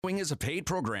Is a paid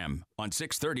program on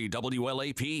 630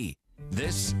 WLAP.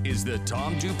 This is the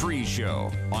Tom Dupree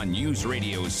Show on News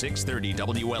Radio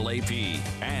 630 WLAP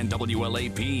and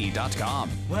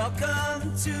WLAP.com.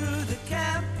 Welcome to the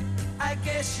camp. I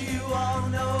guess you all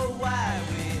know why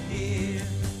we're here.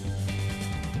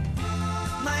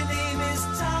 My name is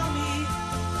Tommy,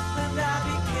 and I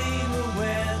became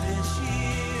aware this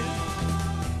year.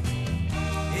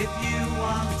 If you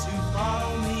want to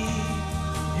follow me,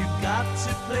 you've got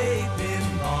to play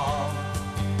pinball.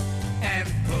 And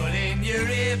put in your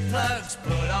earplugs,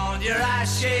 put on your eye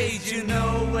shades, you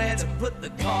know where to put the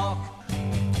cork.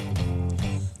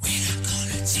 We're not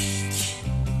gonna take it.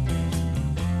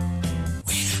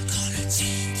 We're not gonna take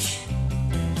it.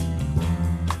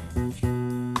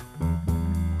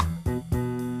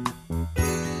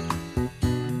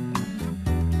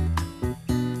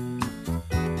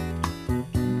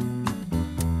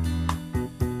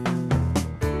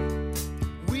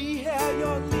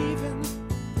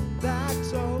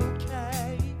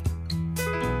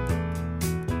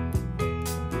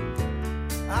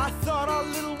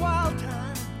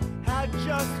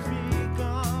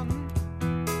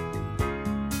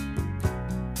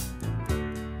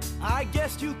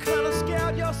 You kinda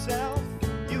scared yourself,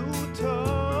 you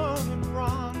turn and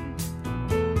run.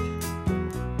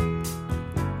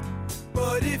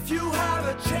 But if you have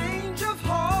a change of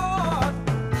heart,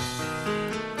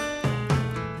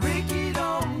 Ricky,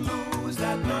 don't lose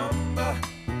that number.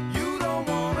 You don't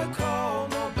wanna call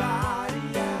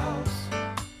nobody else.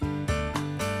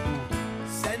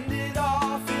 Send it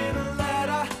off in a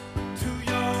letter to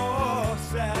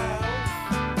yourself.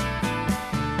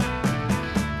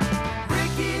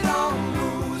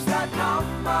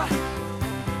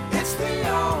 It's the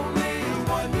only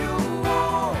one you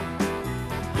want.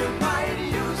 You might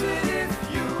use it if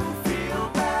you feel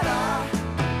better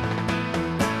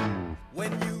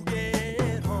when you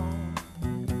get home.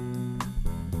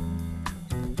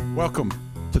 Welcome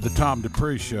to the Tom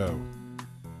Dupree Show.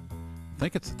 I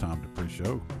think it's the Tom Dupree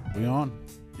Show. We on?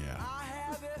 Yeah. I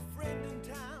have a friend in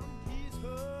town, he's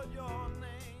heard your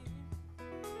name.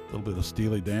 A little bit of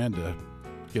Steely Dan to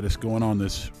get us going on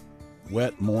this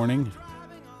wet morning.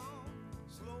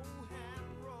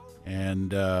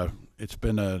 And it's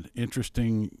been an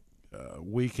interesting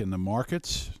week in the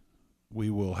markets. We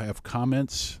will have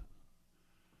comments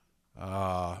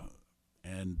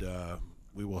and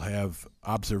we will have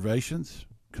observations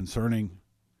concerning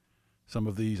some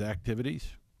of these activities.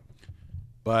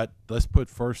 But let's put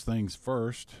first things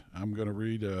first. I'm going to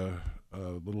read a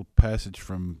little passage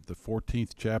from the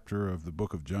 14th chapter of the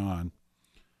book of John,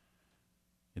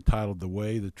 entitled The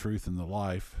Way, the Truth, and the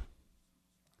Life.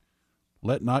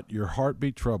 Let not your heart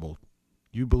be troubled.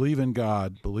 You believe in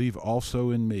God, believe also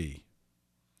in me.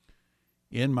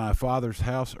 In my Father's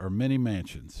house are many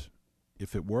mansions.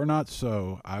 If it were not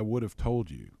so, I would have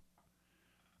told you.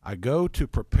 I go to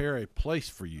prepare a place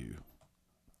for you.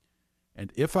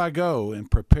 And if I go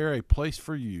and prepare a place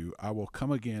for you, I will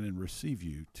come again and receive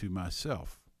you to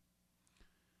myself,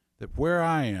 that where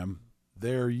I am,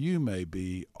 there you may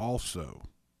be also.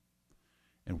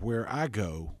 And where I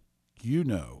go, you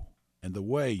know, and the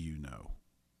way you know.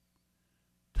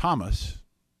 Thomas,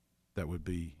 that would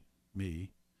be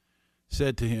me,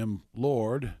 said to him,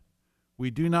 Lord,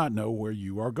 we do not know where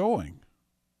you are going.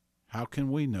 How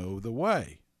can we know the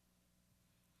way?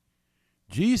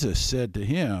 Jesus said to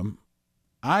him,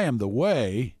 I am the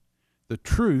way, the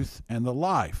truth, and the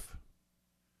life.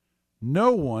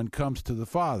 No one comes to the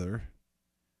Father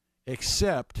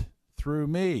except through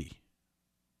me.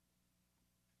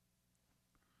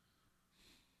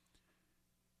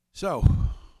 So,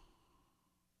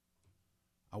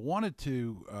 I wanted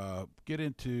to get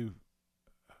into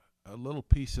a little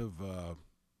piece of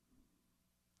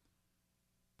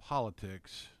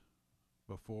politics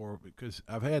before, because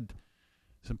I've had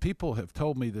some people have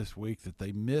told me this week that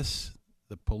they miss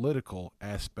the political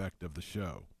aspect of the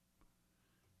show.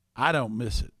 I don't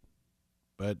miss it,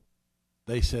 but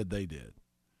they said they did.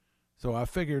 So I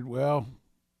figured, well,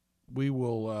 we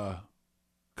will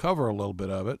cover a little bit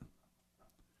of it.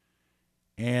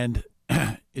 And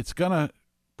it's going to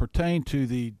pertain to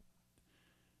the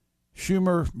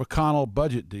Schumer-McConnell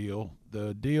budget deal,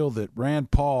 the deal that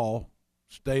Rand Paul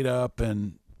stayed up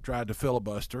and tried to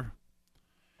filibuster.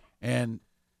 And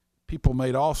people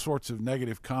made all sorts of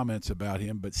negative comments about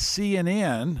him, but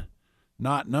CNN,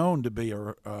 not known to be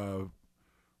a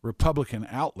Republican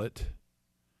outlet,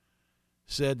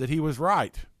 said that he was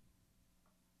right.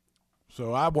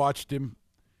 So I watched him.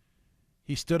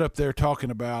 He stood up there talking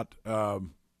about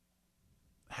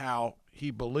how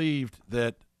he believed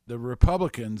that the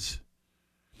Republicans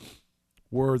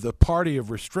were the party of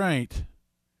restraint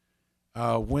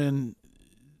when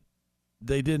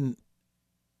it didn't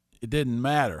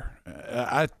matter.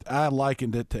 I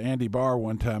likened it to Andy Barr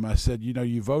one time. I said,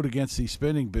 you vote against these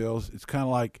spending bills. It's kind of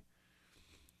like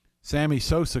Sammy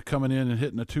Sosa coming in and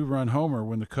hitting a 2-run homer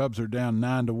when the Cubs are down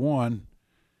 9-1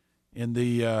 in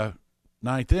the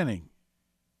ninth inning.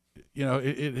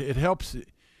 It helps.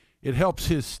 It helps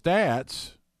his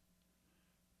stats,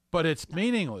 but it's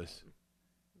meaningless.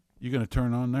 You going to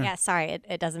turn on there? Yeah, sorry.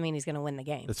 It doesn't mean he's going to win the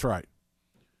game. That's right.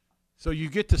 So you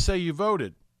get to say you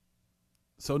voted.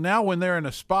 So now when they're in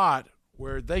a spot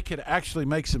where they could actually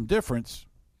make some difference,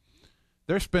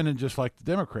 they're spending just like the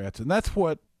Democrats. And that's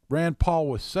what Rand Paul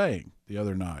was saying the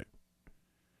other night.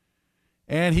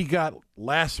 And he got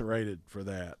lacerated for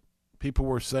that. People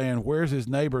were saying, where's his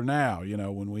neighbor now,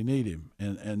 when we need him?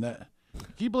 And that,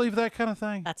 do you believe that kind of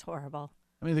thing? That's horrible.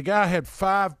 I mean, the guy had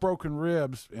 5 broken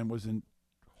ribs and was in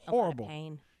horrible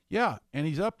pain. Yeah, and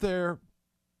he's up there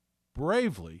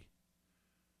bravely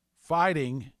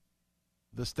fighting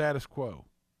the status quo.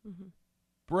 Mm-hmm.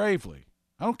 Bravely.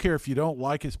 I don't care if you don't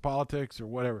like his politics or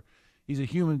whatever. He's a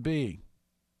human being.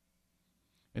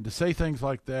 And to say things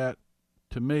like that,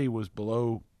 to me, was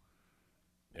below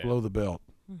the belt.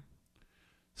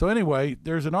 So anyway,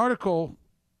 there's an article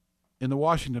in the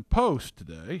Washington Post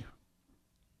today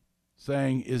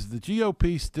saying, is the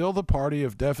GOP still the party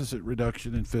of deficit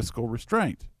reduction and fiscal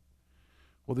restraint?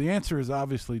 Well, the answer is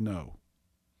obviously no.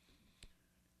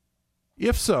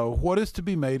 If so, what is to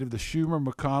be made of the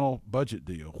Schumer-McConnell budget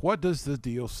deal? What does the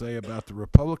deal say about the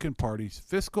Republican Party's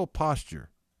fiscal posture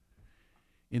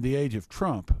in the age of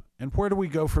Trump, and where do we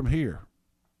go from here?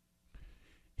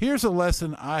 Here's a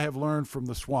lesson I have learned from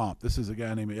the swamp. This is a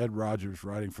guy named Ed Rogers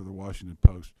writing for the Washington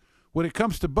Post. When it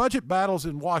comes to budget battles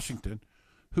in Washington,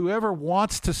 whoever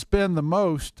wants to spend the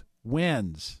most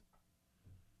wins.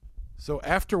 So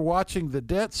after watching the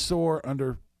debt soar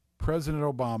under President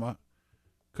Obama,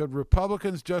 could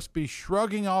Republicans just be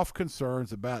shrugging off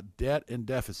concerns about debt and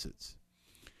deficits?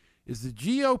 Is the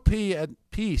GOP at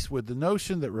peace with the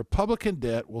notion that Republican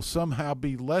debt will somehow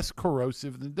be less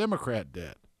corrosive than Democrat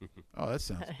debt? Oh, that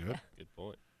sounds good. Good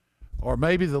point. Or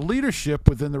maybe the leadership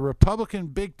within the Republican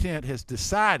Big Tent has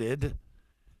decided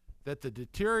that the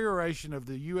deterioration of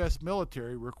the U.S.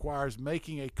 military requires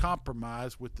making a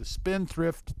compromise with the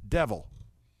spendthrift devil.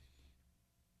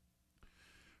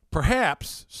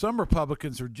 Perhaps some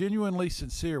Republicans are genuinely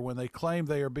sincere when they claim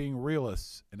they are being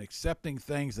realists and accepting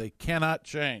things they cannot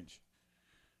change.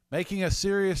 Making a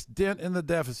serious dent in the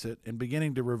deficit and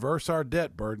beginning to reverse our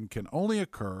debt burden can only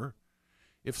occur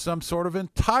if some sort of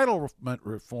entitlement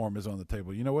reform is on the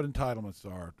table. You know what entitlements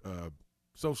are?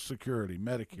 Social Security,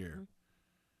 Medicare. Mm-hmm.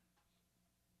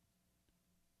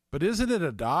 But isn't it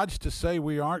a dodge to say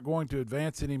we aren't going to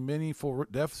advance any meaningful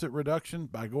deficit reduction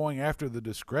by going after the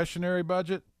discretionary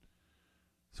budget?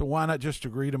 So why not just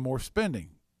agree to more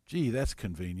spending? Gee, that's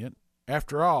convenient.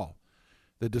 After all,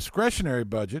 the discretionary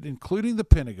budget, including the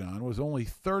Pentagon, was only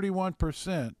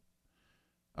 31%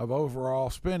 of overall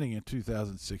spending in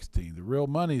 2016. The real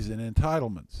money's in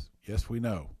entitlements. Yes, we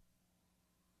know.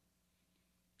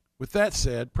 With that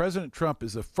said, President Trump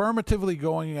is affirmatively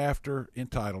going after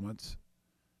entitlements,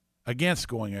 against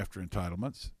going after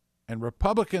entitlements, and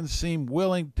Republicans seem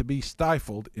willing to be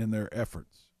stifled in their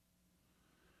efforts.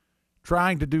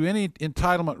 Trying to do any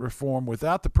entitlement reform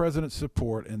without the president's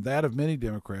support and that of many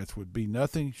Democrats would be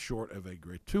nothing short of a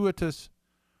gratuitous,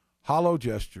 hollow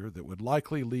gesture that would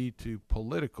likely lead to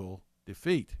political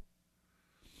defeat.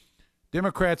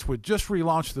 Democrats would just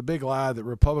relaunch the big lie that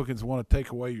Republicans want to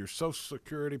take away your Social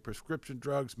Security, prescription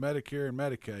drugs, Medicare, and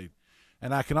Medicaid.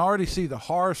 And I can already see the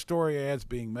horror story ads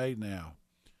being made now.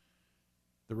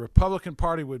 The Republican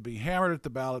Party would be hammered at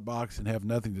the ballot box and have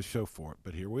nothing to show for it.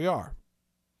 But here we are.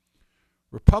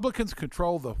 Republicans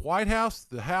control the White House,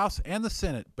 the House, and the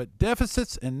Senate, but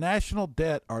deficits and national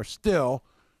debt are still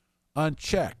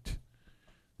unchecked.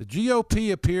 The GOP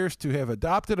appears to have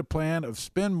adopted a plan of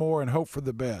spend more and hope for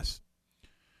the best.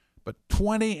 But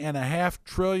 $20.5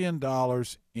 trillion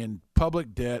in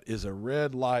public debt is a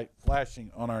red light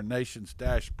flashing on our nation's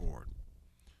dashboard.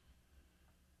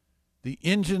 The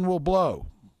engine will blow.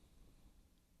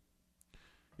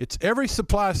 It's every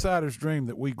supply sider's dream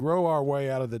that we grow our way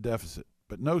out of the deficit,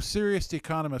 but no serious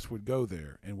economist would go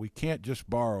there, and we can't just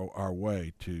borrow our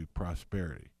way to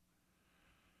prosperity.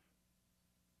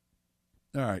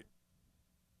 All right.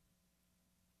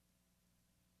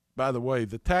 By the way,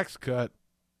 the tax cut,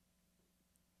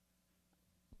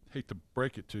 hate to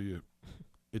break it to you,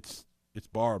 it's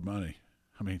borrowed money.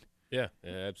 I mean, yeah,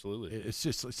 absolutely. It's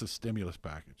a stimulus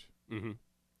package. Mm-hmm.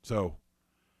 So,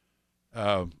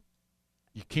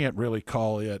 you can't really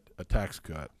call it a tax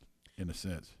cut in a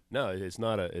sense. No, it's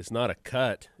not a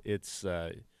cut. It's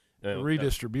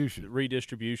Redistribution.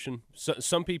 Redistribution. So,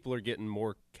 some people are getting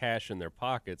more cash in their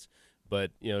pockets,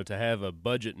 but to have a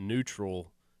budget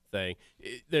neutral thing,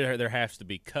 there has to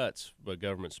be cuts by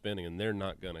government spending, and they're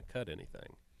not going to cut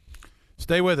anything.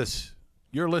 Stay with us.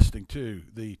 You're listening to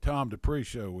the Tom Dupree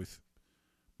Show with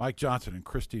Mike Johnson and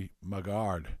Christy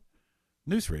Maggard.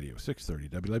 News Radio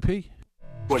 630 WAP.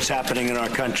 What's happening in our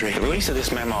country? The release of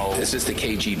this memo. This is the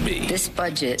KGB. This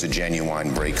budget. It's a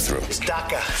genuine breakthrough. It's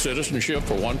DACA. Citizenship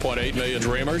for 1.8 million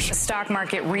dreamers. A stock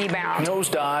market rebound.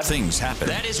 Nosedive. Things happen.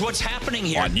 That is what's happening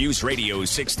here. On News Radio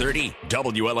 630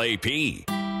 WLAP.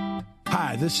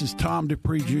 Hi, this is Tom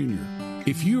Dupree Jr.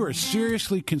 If you are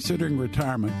seriously considering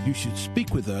retirement, you should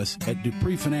speak with us at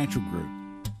Dupree Financial Group.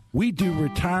 We do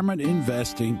retirement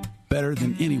investing better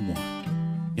than anyone.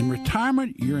 In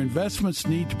retirement, your investments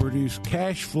need to produce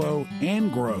cash flow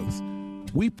and growth.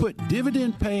 We put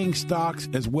dividend-paying stocks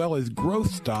as well as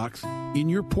growth stocks in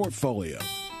your portfolio.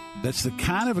 That's the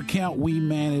kind of account we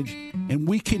manage, and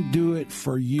we can do it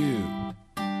for you.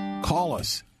 Call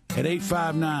us at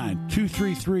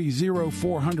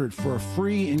 859-233-0400 for a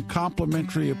free and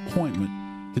complimentary appointment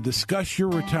to discuss your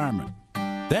retirement.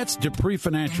 That's Dupree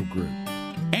Financial Group.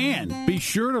 And be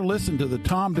sure to listen to the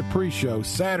Tom Dupree Show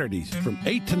Saturdays from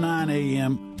 8 to 9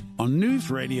 a.m. on News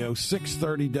Radio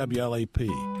 630 WLAP.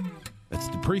 That's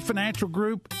Dupree Financial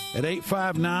Group at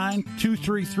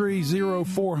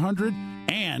 859-233-0400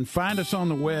 and find us on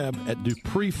the web at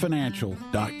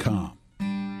dupreefinancial.com.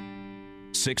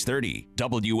 630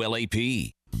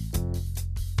 WLAP.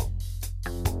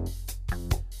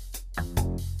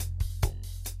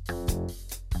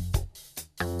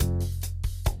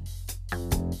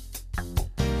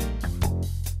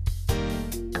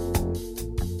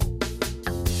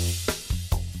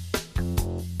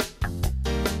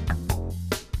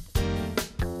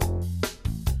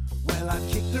 Well, I've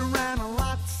kicked around a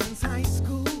lot since high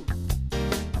school.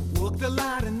 I've worked a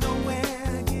lot of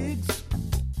nowhere gigs.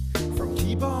 From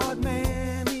keyboard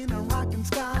man in a rockin'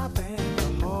 ska band to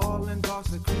hall and boss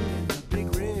the crew in the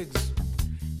big rigs.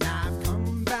 Now I've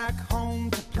come back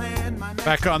home to plan my next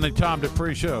Back on the Tom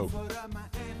Dupree Show.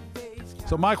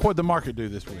 So, Mike, what'd the market do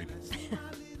this week?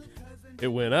 It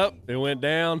went up. It went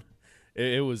down.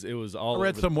 It was all. I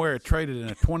read somewhere it traded in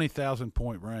a 20,000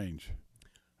 point range.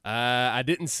 I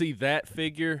didn't see that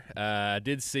figure. I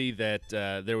did see that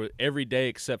there was every day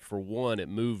except for one. It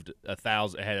moved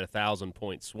 1,000. It had a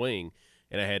 1,000-point swing,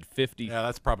 and it had 50. Yeah,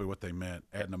 that's probably what they meant,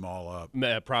 adding them all up.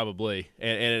 Probably,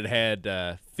 and it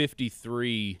had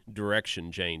 53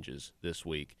 direction changes this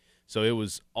week. So it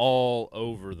was all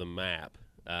over the map.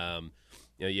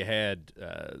 You had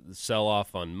the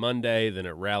sell-off on Monday, then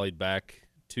it rallied back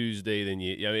Tuesday. Then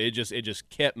it just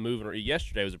kept moving.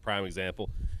 Yesterday was a prime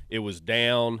example. It was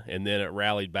down, and then it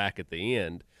rallied back at the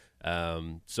end.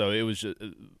 So it was just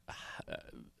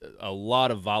a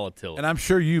lot of volatility. And I'm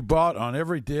sure you bought on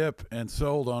every dip and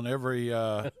sold on every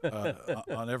on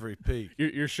every peak.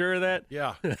 You're sure of that?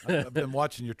 Yeah, I've been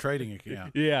watching your trading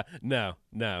account. Yeah, no.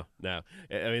 I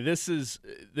mean, this is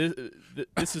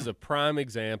a prime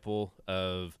example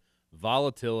of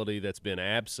volatility that's been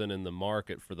absent in the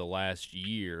market for the last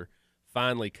year,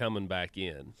 finally coming back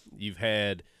in. You've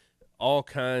had all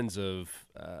kinds of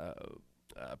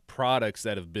products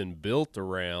that have been built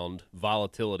around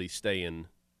volatility staying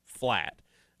flat.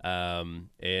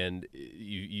 And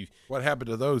you What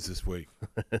happened to those this week?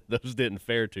 those didn't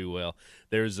fare too well.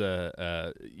 There's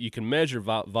you can measure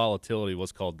volatility,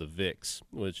 what's called the VIX,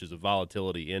 which is a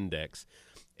volatility index,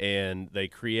 and they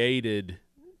created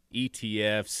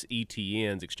ETFs,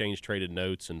 ETNs, exchange traded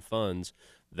notes and funds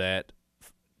that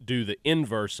do the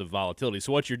inverse of volatility.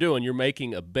 So what you're doing, you're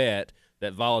making a bet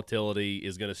that volatility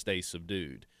is going to stay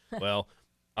subdued. Well,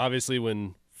 obviously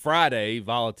when Friday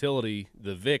volatility,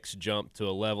 the VIX jumped to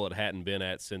a level it hadn't been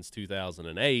at since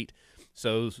 2008.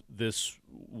 So this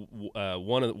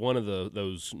one of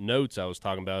those notes I was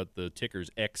talking about, the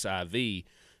ticker's XIV,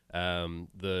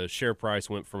 the share price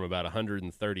went from about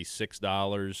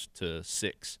 $136 to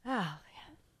 $6. Oh,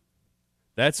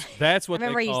 That's what I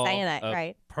remember they you call saying that, a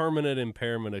right? permanent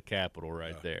impairment of capital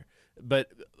right there.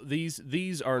 But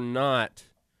these are not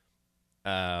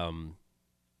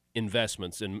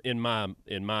investments in my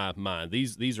mind.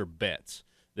 These are bets.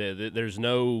 There's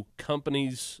no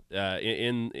companies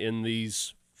in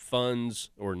these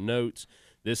funds or notes.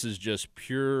 This is just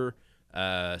pure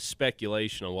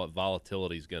speculation on what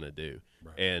volatility is going to do.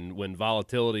 Right. And when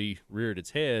volatility reared its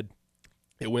head,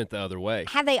 it went the other way.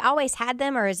 Have they always had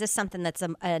them, or is this something that's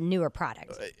a newer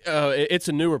product? It's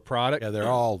a newer product. Yeah, they're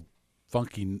all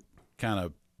funky kind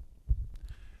of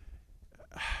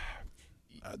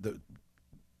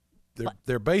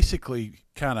they're basically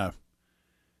kind of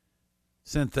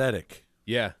synthetic.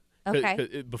 Yeah.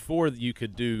 Okay. Before you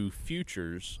could do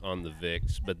futures on the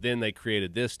VIX, but then they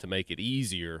created this to make it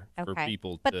easier for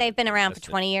people. But they've been around for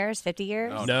 20 years, 50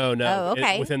 years? No. Oh,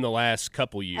 okay. Within the last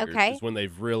couple years is when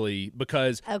they've really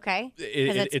because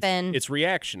it's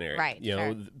reactionary. Right. You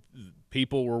know,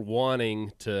 people were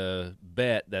wanting to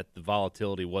bet that the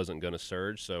volatility wasn't going to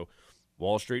surge, so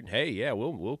Wall Street, hey, yeah,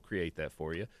 we'll create that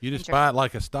for you. You just buy it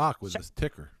like a stock with this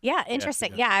ticker. Yeah,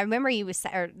 interesting. Yeah, I remember you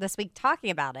this week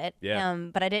talking about it. Yeah.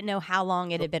 But I didn't know how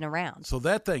long it had been around. So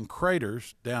that thing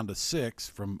craters down to 6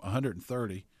 from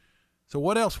 130. So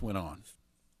what else went on?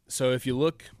 So if you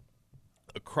look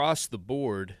across the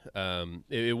board,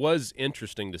 it was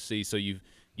interesting to see. So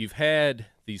you've had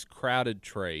these crowded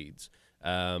trades.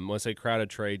 When I say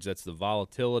crowded trades, that's the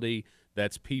volatility.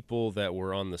 That's people that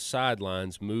were on the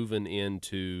sidelines moving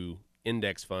into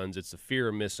index funds. It's the fear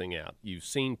of missing out. You've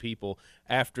seen people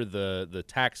after the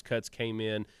tax cuts came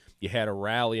in, you had a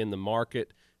rally in the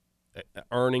market.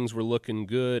 Earnings were looking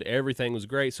good. Everything was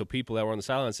great. So people that were on the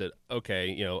sidelines said,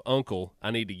 okay, uncle,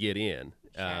 I need to get in.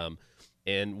 Sure.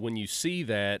 And when you see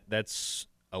that, that's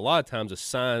a lot of times a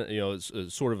sign, it's a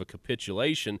sort of a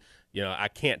capitulation. I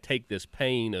can't take this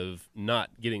pain of not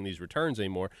getting these returns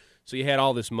anymore. So you had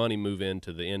all this money move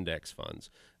into the index funds.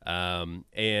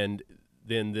 And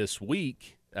then this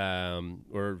week,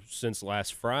 or since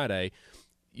last Friday,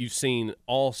 you've seen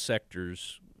all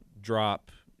sectors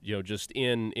drop, just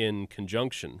in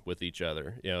conjunction with each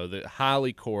other. The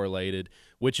highly correlated,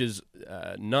 which is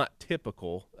not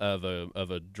typical of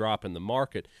a drop in the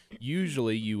market.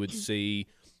 Usually you would see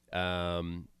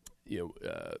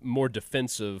more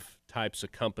defensive types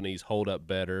of companies hold up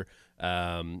better,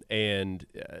 and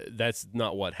that's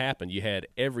not what happened. You had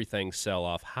everything sell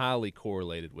off, highly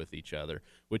correlated with each other,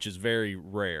 which is very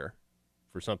rare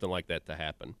for something like that to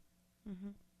happen. Mm-hmm.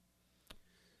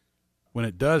 When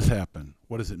it does happen,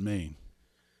 what does it mean?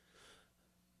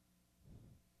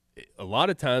 A lot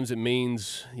of times it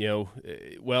means,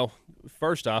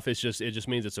 first off, it just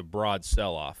means it's a broad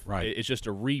sell-off. Right. It's just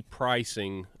a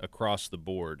repricing across the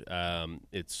board.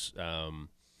 It's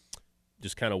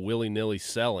just kind of willy-nilly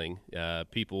selling.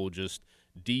 People just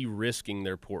de-risking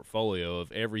their portfolio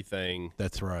of everything.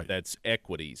 That's right. That's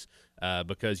equities,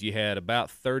 because you had about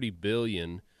 $30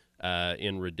 billion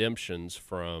in redemptions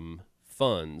from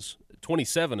funds.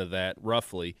 27 of that,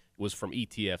 roughly, was from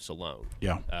ETFs alone.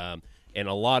 Yeah. And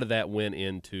a lot of that went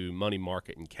into money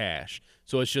market and cash.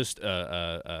 So it's just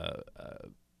a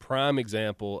prime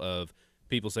example of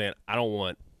people saying, I don't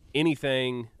want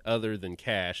anything other than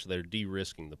cash. They're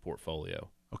de-risking the portfolio.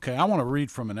 Okay, I want to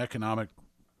read from an economic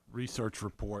research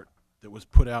report that was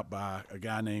put out by a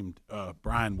guy named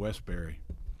Brian Westbury.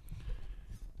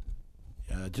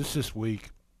 Just this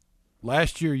week,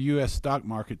 last year, U.S. stock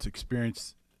markets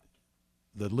experienced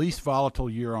the least volatile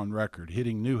year on record,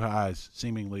 hitting new highs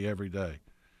seemingly every day.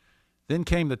 Then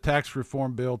came the tax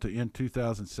reform bill to end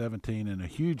 2017 and a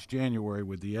huge January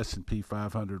with the S&P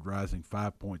 500 rising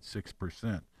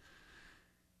 5.6%.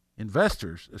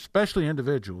 Investors, especially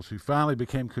individuals who finally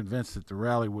became convinced that the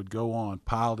rally would go on,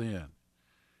 piled in.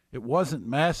 It wasn't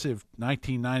massive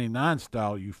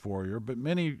 1999-style euphoria, but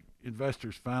many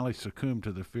investors finally succumbed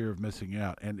to the fear of missing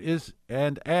out. And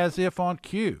as if on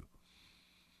cue,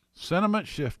 sentiment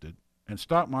shifted, and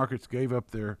stock markets gave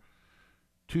up their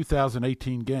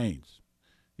 2018 gains.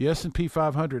 The S&P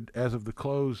 500, as of the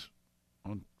close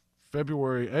on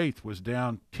February 8th, was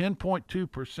down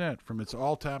 10.2% from its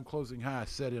all-time closing high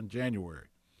set in January.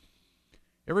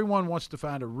 Everyone wants to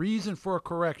find a reason for a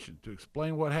correction to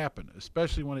explain what happened,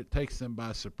 especially when it takes them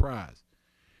by surprise.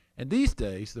 And these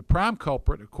days, the prime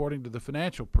culprit, according to the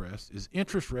financial press, is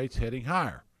interest rates heading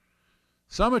higher.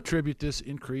 Some attribute this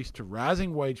increase to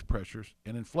rising wage pressures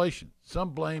and inflation. Some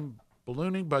blame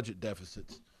ballooning budget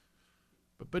deficits.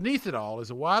 But beneath it all is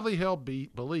a widely held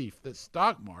belief that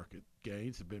stock market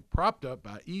gains have been propped up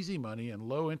by easy money and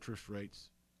low interest rates,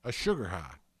 a sugar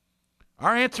high.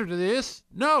 Our answer to this?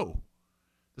 No.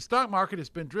 The stock market has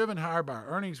been driven higher by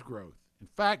earnings growth. In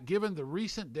fact, given the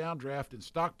recent downdraft in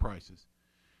stock prices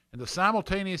and the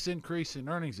simultaneous increase in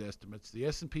earnings estimates, the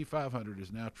S&P 500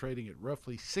 is now trading at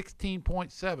roughly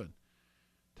 16.7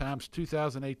 times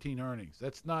 2018 earnings.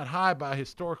 That's not high by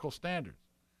historical standards.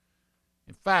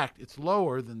 In fact, it's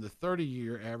lower than the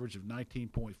 30-year average of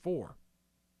 19.4.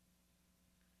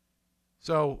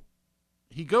 So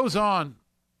he goes on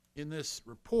in this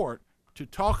report to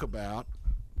talk about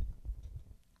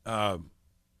the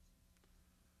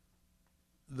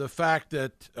fact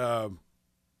that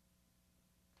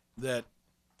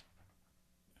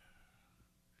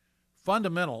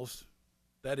fundamentals,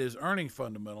 that is earning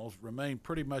fundamentals, remain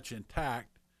pretty much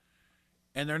intact,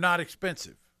 and they're not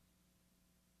expensive.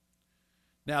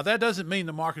 Now, that doesn't mean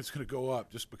the market's going to go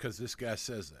up just because this guy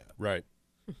says that. Right.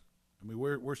 I mean,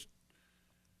 we're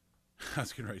I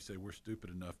was going to say we're stupid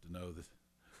enough to know this.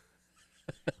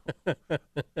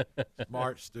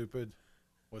 Smart, stupid,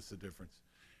 what's the difference?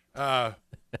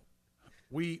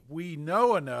 We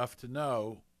know enough to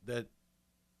know that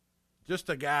just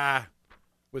a guy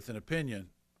with an opinion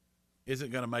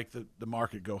isn't going to make the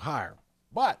market go higher.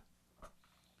 But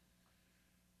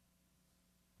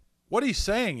what he's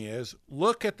saying is,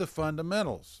 look at the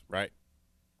fundamentals. Right.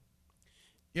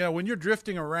 You know, when you're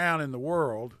drifting around in the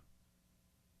world,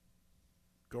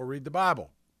 go read the Bible.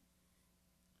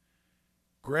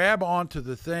 Grab onto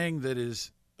the thing that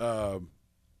is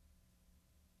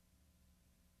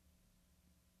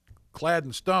clad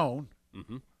in stone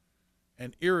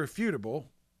and irrefutable,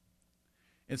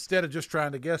 instead of just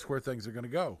trying to guess where things are going to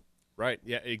go. Right.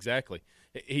 Yeah, exactly.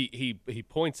 He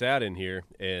points out in here,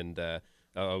 and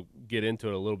I'll get into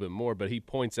it a little bit more, but he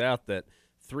points out that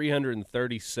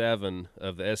 337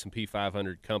 of the S&P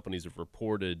 500 companies have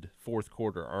reported fourth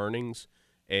quarter earnings,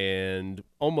 and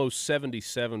almost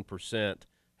 77%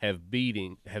 have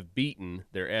beaten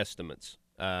their estimates.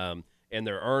 And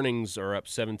their earnings are up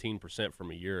 17%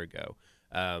 from a year ago.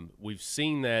 We've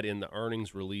seen that in the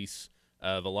earnings release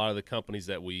of a lot of the companies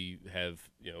that we have,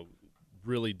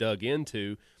 really dug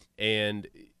into, and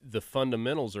the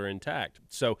fundamentals are intact.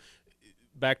 So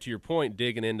back to your point,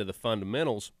 digging into the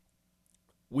fundamentals,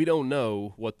 we don't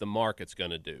know what the market's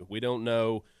going to do. We don't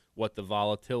know what the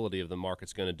volatility of the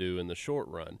market's going to do in the short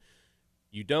run.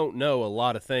 You don't know a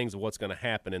lot of things of what's going to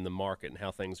happen in the market and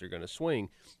how things are going to swing.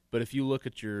 But if you look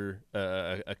at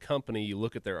a company, you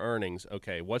look at their earnings,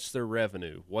 okay, what's their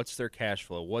revenue? What's their cash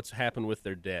flow? What's happened with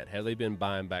their debt? Have they been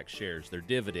buying back shares? Their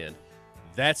dividend?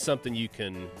 That's something you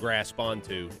can grasp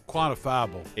onto.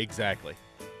 Quantifiable. Exactly.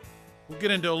 We'll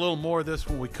get into a little more of this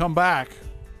when we come back.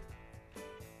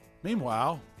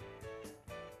 Meanwhile,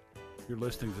 you're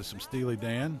listening to some Steely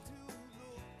Dan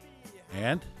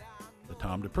and the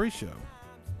Tom Dupree Show.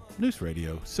 News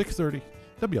Radio 630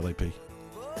 WLAP.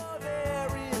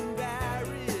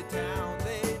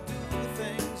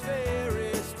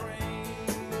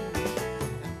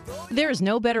 There is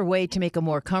no better way to make a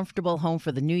more comfortable home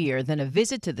for the new year than a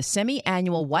visit to the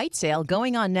semi-annual white sale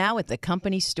going on now at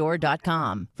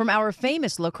thecompanystore.com. From our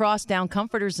famous lacrosse down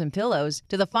comforters and pillows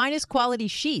to the finest quality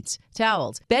sheets,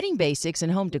 towels, bedding basics,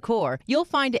 and home decor, you'll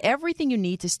find everything you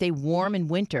need to stay warm in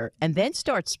winter and then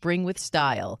start spring with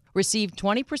style. Receive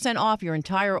 20% off your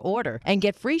entire order and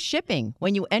get free shipping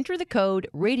when you enter the code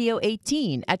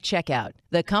RADIO18 at checkout.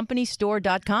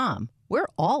 Thecompanystore.com. We're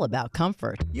all about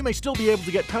comfort. You may still be able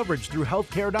to get coverage through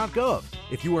healthcare.gov.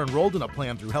 If you were enrolled in a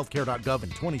plan through healthcare.gov in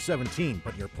 2017,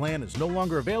 but your plan is no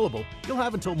longer available, you'll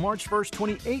have until March 1st,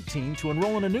 2018 to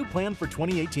enroll in a new plan for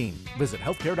 2018. Visit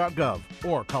healthcare.gov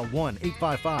or call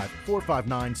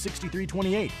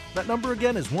 1-855-459-6328. That number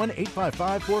again is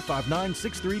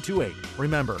 1-855-459-6328.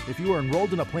 Remember, if you were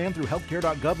enrolled in a plan through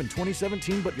healthcare.gov in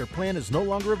 2017, but your plan is no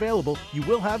longer available, you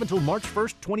will have until March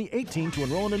 1st, 2018 to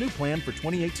enroll in a new plan for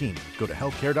 2018. Go to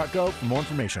healthcare.gov for more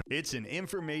information. It's an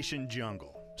information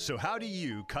jungle. So how do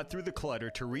you cut through the clutter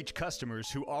to reach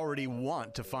customers who already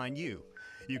want to find you?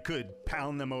 You could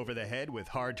pound them over the head with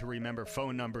hard-to-remember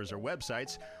phone numbers or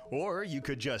websites, or you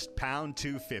could just pound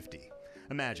 250.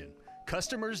 Imagine,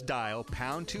 customers dial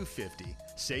pound 250,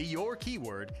 say your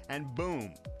keyword, and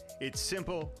boom. It's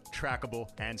simple, trackable,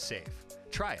 and safe.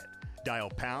 Try it.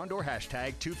 Dial pound or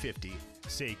hashtag 250.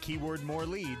 Say keyword more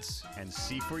leads and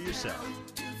see for yourself.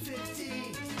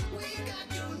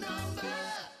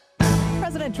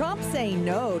 President Trump saying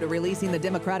no to releasing the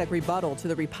Democratic rebuttal to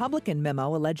the Republican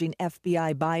memo alleging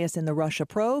FBI bias in the Russia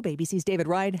probe. ABC's David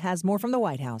Wright has more from the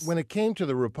White House. When it came to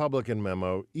the Republican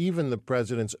memo, even the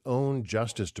president's own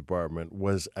Justice Department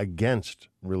was against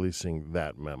releasing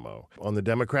that memo. On the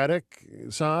Democratic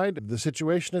side, the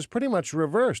situation is pretty much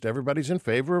reversed. Everybody's in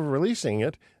favor of releasing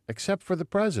it, except for the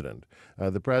president.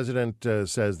 The president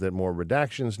says that more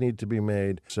redactions need to be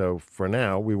made. So for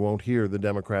now, we won't hear the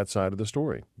Democrat side of the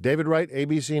story. David Wright,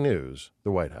 ABC News, the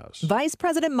White House. Vice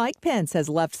President Mike Pence has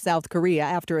left South Korea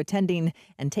after attending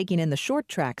and taking in the short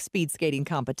track speed skating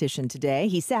competition today.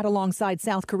 He sat alongside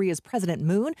South Korea's President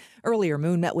Moon. Earlier,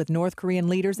 Moon met with North Korean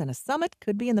leaders, and a summit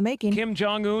could be in the making. Kim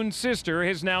Jong-un's sister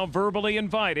has now verbally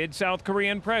invited South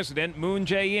Korean President Moon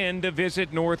Jae-in to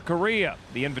visit North Korea.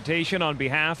 The invitation on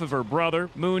behalf of her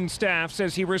brother. Moon's staff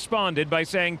says he responded by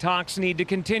saying talks need to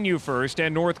continue first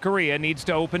and North Korea needs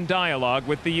to open dialogue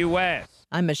with the U.S.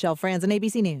 I'm Michelle Franzen,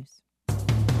 ABC News.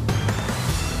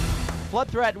 Flood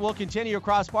threat will continue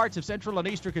across parts of central and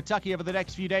eastern Kentucky over the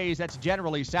next few days. That's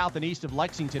generally south and east of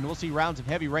Lexington. We'll see rounds of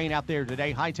heavy rain out there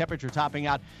today. High temperature topping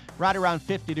out right around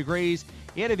 50 degrees.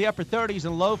 Into the upper 30s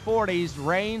and low 40s.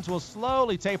 Rains will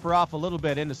slowly taper off a little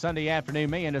bit into Sunday afternoon.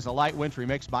 May end as a light wintry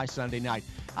mix by Sunday night.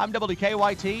 I'm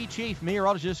WKYT Chief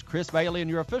Meteorologist Chris Bailey in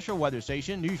your official weather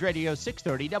station, News Radio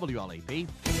 630 WLAP.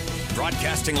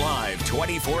 Broadcasting live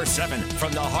 24/7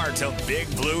 from the heart of Big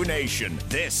Blue Nation.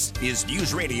 This is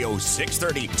News Radio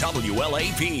 630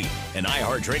 WLAP, an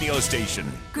iHeart radio station.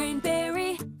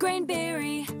 Grainberry,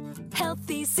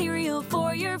 healthy cereal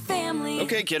for your family.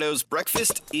 Okay, kiddos,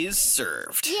 breakfast is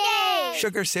served. Yay!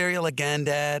 Sugar cereal again,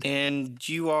 Dad? And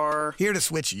you are? Here to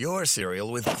switch your cereal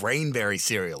with Grainberry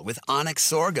cereal with Onyx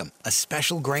sorghum, a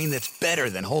special grain that's better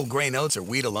than whole grain oats or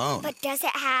wheat alone. But does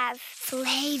it have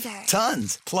flavor?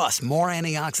 Tons, plus more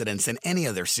antioxidants than any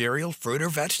other cereal, fruit, or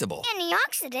vegetable.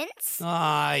 Antioxidants?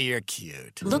 Ah, you're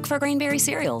cute. Look for Grainberry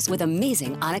cereals with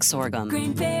amazing Onyx sorghum.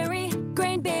 Grainberry.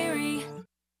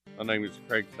 My name is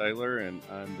Craig Taylor, and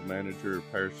I'm the manager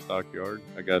of Parish Stockyard.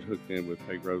 I got hooked in with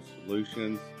Payroll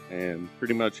Solutions and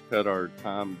pretty much cut our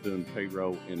time doing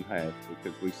payroll in half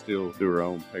because we still do our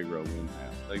own payroll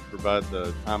in-house. They provide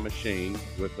the time machine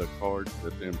with a card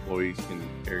that the employees can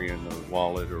carry in their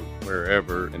wallet or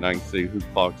wherever, and I can see who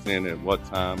clocks in at what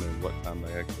time and what time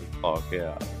they actually clock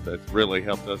out. That's really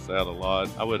helped us out a lot.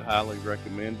 I would highly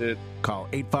recommend it. Call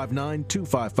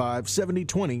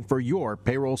 859-255-7020 for your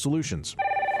payroll solutions.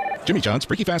 Jimmy John's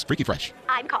Freaky Fast, Freaky Fresh.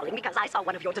 I'm calling because I saw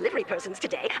one of your delivery persons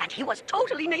today, and he was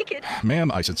totally naked.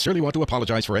 Ma'am, I sincerely want to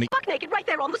apologize for any... Buck naked right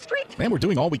there on the street. Ma'am, we're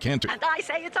doing all we can to... And I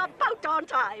say it's about darn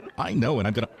time. I know, and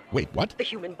I'm gonna... Wait, what? The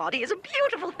human body is a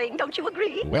beautiful thing, don't you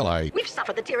agree? Well, We've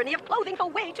suffered the tyranny of clothing for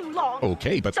way too long.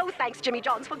 Okay, but... So thanks, Jimmy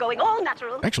John's, for going all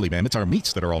natural. Actually, ma'am, it's our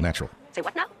meats that are all natural. Say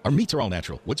what now? Our meats are all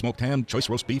natural. Wood smoked ham, choice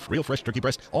roast beef, real fresh turkey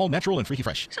breast, all natural and freaky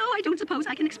fresh. So I don't suppose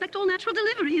I can expect all natural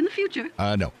delivery in the future.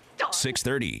 No.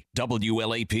 630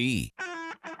 WLAP.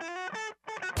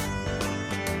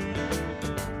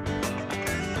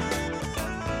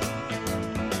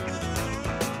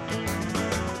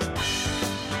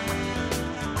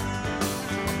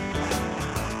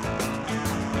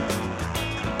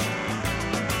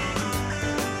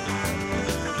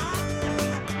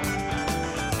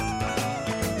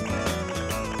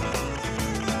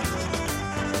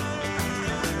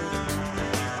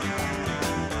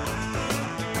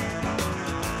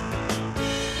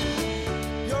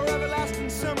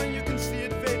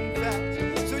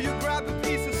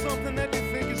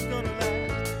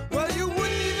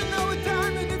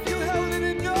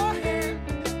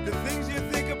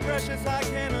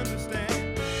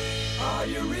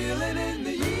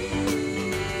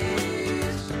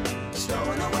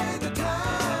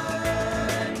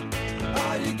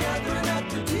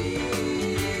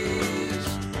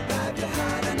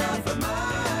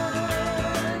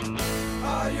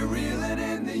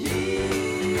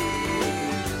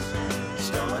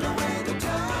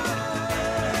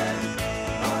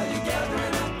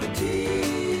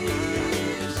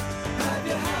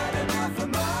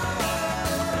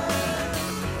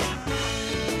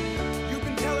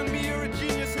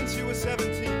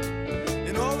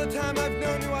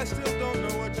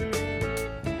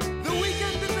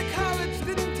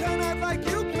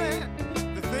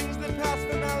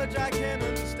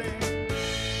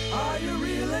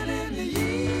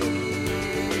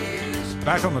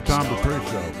 Back on the Tom Dupree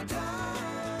Show.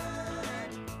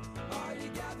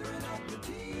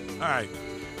 All right.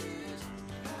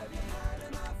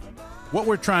 What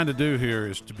we're trying to do here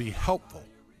is to be helpful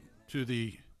to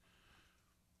the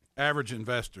average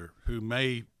investor who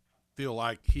may feel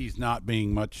like he's not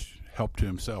being much help to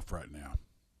himself right now.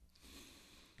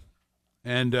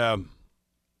 And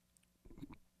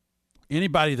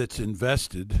anybody that's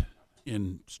invested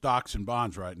in stocks and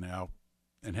bonds right now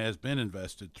and has been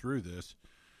invested through this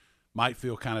might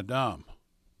feel kind of dumb.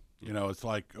 You know, it's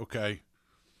like, okay,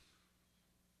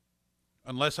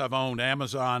 unless I've owned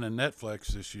Amazon and Netflix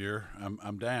this year,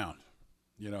 I'm down,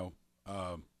 you know.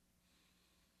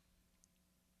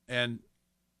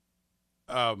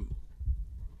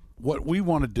 What we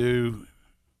want to do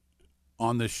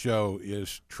on this show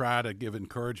is try to give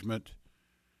encouragement,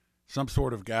 some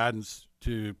sort of guidance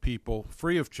to people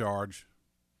free of charge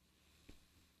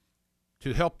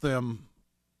to help them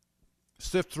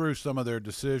sift through some of their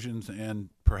decisions and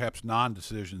perhaps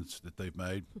non-decisions that they've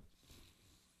made.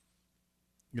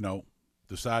 You know,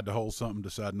 decide to hold something,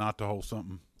 decide not to hold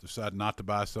something, decide not to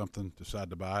buy something,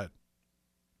 decide to buy it,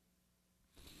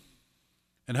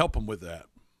 and help them with that.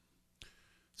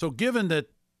 So given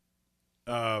that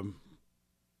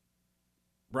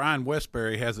Brian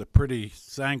Westbury has a pretty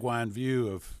sanguine view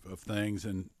of things,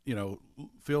 and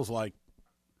feels like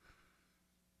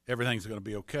everything's going to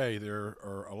be okay. There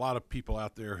are a lot of people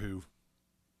out there who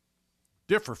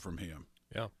differ from him.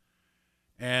 Yeah.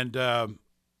 And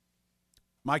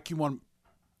Mike, you want to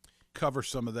cover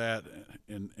some of that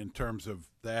in terms of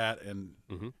that and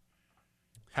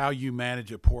how you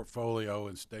manage a portfolio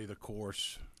and stay the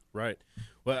course. Right.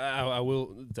 Well, I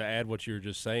will, to add what you were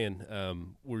just saying,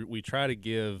 we try to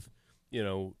give,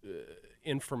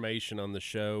 information on the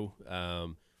show.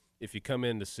 If you come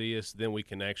in to see us, then we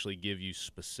can actually give you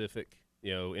specific,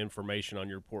 information on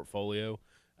your portfolio,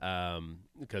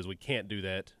 because we can't do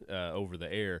that over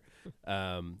the air.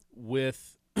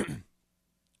 With,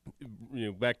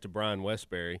 back to Brian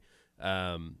Westbury,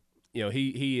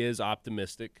 he is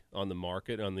optimistic on the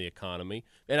market, on the economy,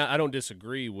 and I don't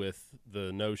disagree with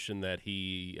the notion that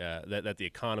that the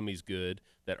economy's good,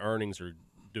 that earnings are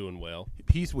doing well.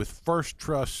 He's with First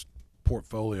Trust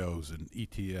portfolios and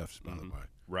ETFs, by the way.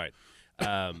 Right.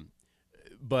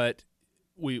 But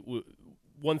we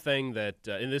one thing that,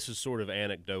 and this is sort of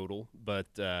anecdotal, but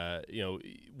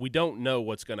we don't know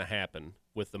what's going to happen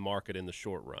with the market in the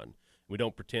short run. We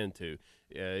don't pretend to.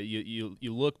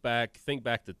 You look back, think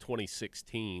back to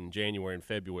 2016, January and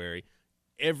February.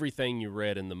 Everything you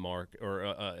read in the market or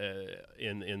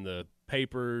in the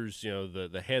papers,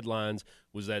 the headlines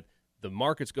was that the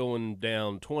market's going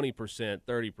down 20%,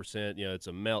 30%. It's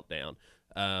a meltdown.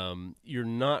 You're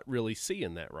not really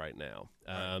seeing that right now.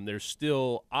 There's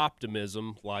still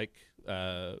optimism, like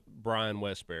Brian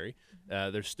Westbury.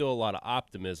 There's still a lot of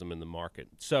optimism in the market.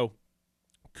 So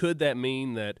could that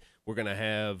mean that we're going to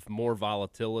have more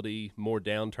volatility, more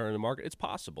downturn in the market? It's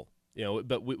possible,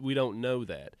 but we don't know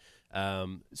that.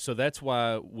 So that's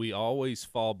why we always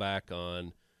fall back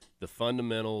on the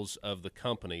fundamentals of the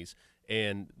companies.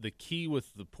 And the key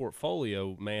with the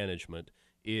portfolio management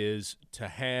is to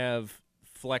have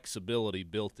flexibility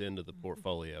built into the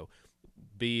portfolio,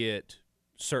 be it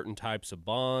certain types of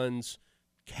bonds,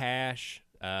 cash,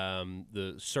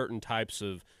 the certain types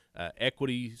of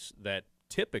equities that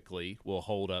typically will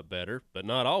hold up better, but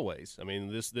not always. I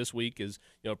mean, this week is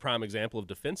a prime example of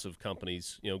defensive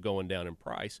companies going down in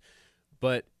price.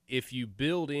 But if you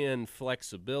build in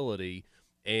flexibility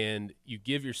and you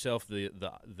give yourself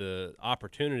the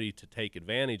opportunity to take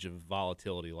advantage of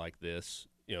volatility like this,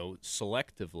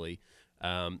 selectively,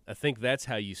 I think that's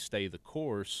how you stay the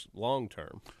course long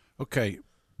term. Okay,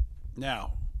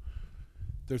 now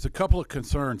there's a couple of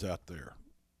concerns out there.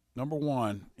 Number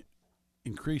one,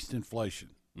 increased inflation.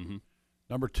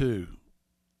 Number two,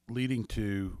 leading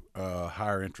to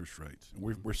higher interest rates.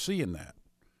 We're seeing that.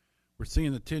 We're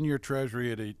seeing the 10-year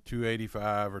Treasury at a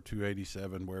 285 or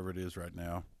 287, wherever it is right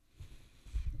now.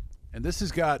 And this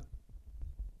has got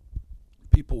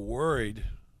people worried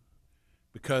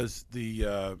because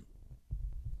the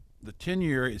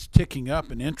 10-year is ticking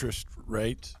up in interest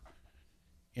rate,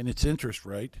 and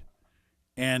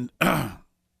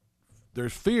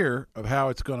there's fear of how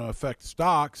it's going to affect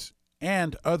stocks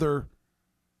and other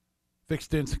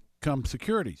fixed income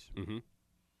securities.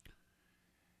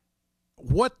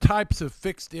 What types of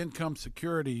fixed income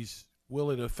securities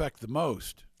will it affect the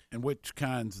most, and which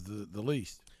kinds the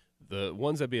least? The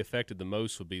ones that be affected the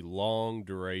most would be long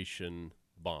duration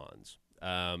bonds.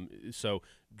 So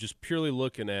just purely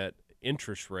looking at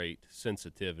interest rate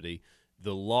sensitivity,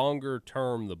 the longer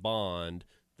term the bond,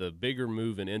 the bigger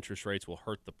move in interest rates will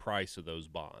hurt the price of those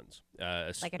bonds.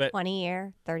 Like a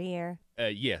 20-year, 30-year?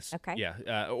 Yes. Okay.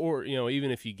 Yeah. Or, even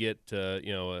if you get,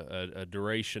 a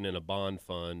duration in a bond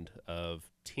fund of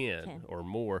 10 or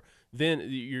more,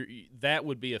 then that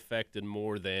would be affected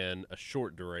more than a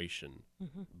short duration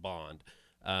bond.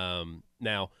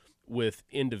 Now, with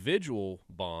individual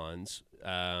bonds,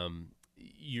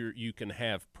 you can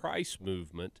have price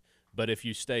movement, but if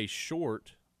you stay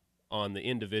short on the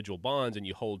individual bonds and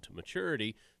you hold to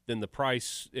maturity, then the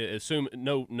price,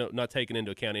 not taking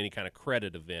into account any kind of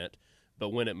credit event, but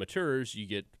when it matures, you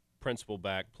get principal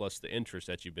back plus the interest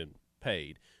that you've been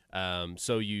paid.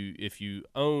 So if you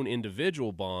own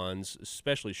individual bonds,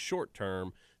 especially short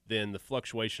term, then the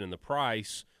fluctuation in the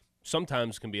price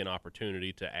sometimes can be an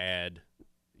opportunity to add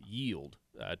yield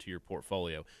to your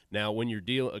portfolio. Now, when you're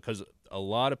dealing, because a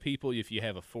lot of people, if you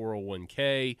have a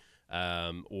 401k,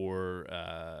 or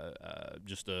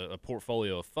just a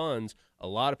portfolio of funds, a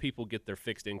lot of people get their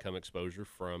fixed income exposure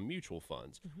from mutual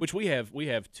funds, which we have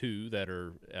two that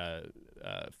are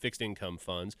fixed income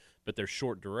funds, but they're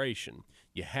short duration.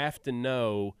 You have to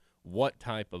know what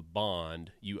type of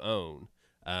bond you own.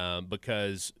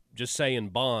 because just saying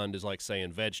bond is like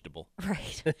saying vegetable.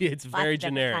 Right. It's Lots very of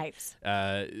different generic.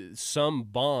 types. Some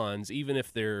bonds, even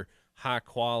if they're high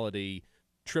quality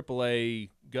AAA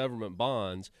government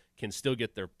bonds, can still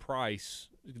get their price.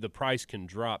 The price can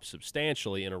drop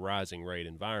substantially in a rising rate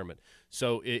environment.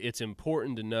 So it's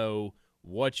important to know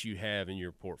what you have in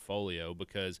your portfolio,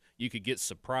 because you could get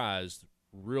surprised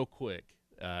real quick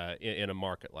in a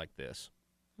market like this.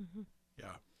 Mm-hmm.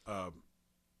 Yeah,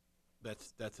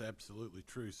 that's absolutely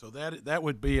true. So that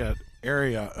would be an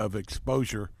area of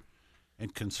exposure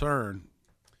and concern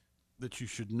that you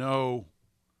should know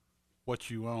what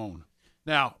you own.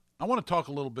 Now, I want to talk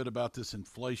a little bit about this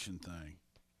inflation thing,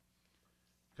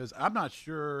 because I'm not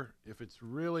sure if it's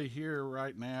really here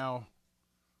right now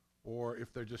or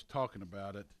if they're just talking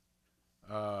about it.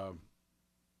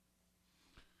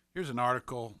 Here's an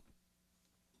article.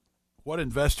 What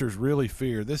investors really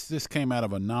fear. This came out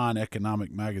of a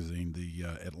non-economic magazine, the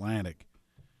Atlantic.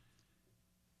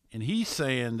 And he's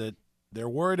saying that they're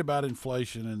worried about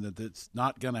inflation and that it's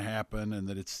not going to happen and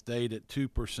that it's stayed at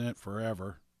 2%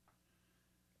 forever.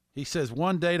 He says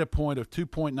one data point of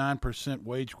 2.9%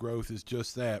 wage growth is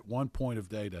just that, 1 point of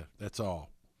data. That's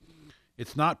all.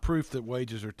 It's not proof that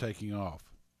wages are taking off.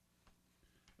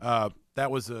 That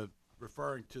was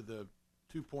referring to the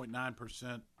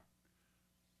 2.9%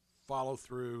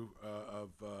 follow-through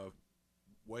of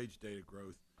wage data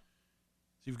growth.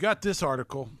 So you've got this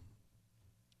article.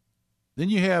 Then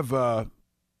you have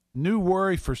new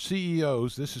worry for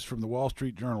CEOs. This is from the Wall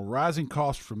Street Journal. Rising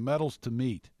costs from metals to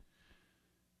meat.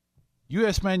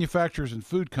 U.S. manufacturers and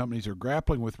food companies are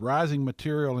grappling with rising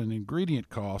material and ingredient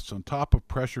costs on top of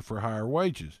pressure for higher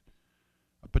wages,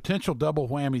 a potential double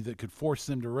whammy that could force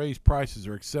them to raise prices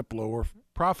or accept lower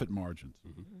profit margins.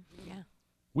 Mm-hmm. Yeah.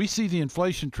 We see the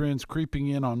inflation trends creeping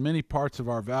in on many parts of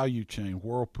our value chain,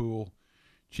 Whirlpool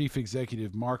Chief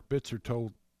Executive Mark Bitzer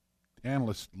told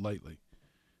analysts lately.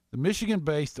 The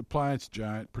Michigan-based appliance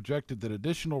giant projected that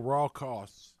additional raw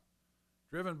costs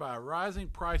driven by rising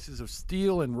prices of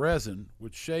steel and resin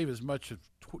would shave as much as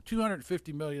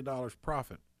 $250 million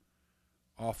profit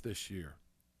off this year.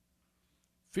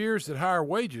 Fears that higher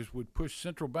wages would push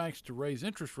central banks to raise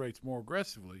interest rates more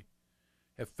aggressively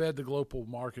have fed the global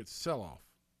market's sell-off.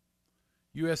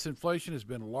 U.S. inflation has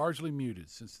been largely muted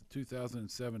since the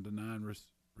 2007-9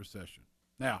 recession.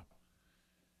 Now,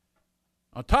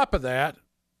 on top of that,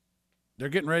 they're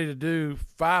getting ready to do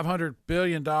 $500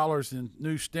 billion in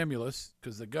new stimulus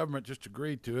because the government just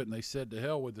agreed to it, and they said, to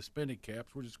hell with the spending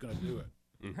caps, we're just going to do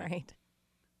it. Right.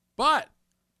 But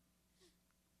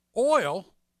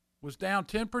oil was down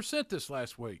 10% this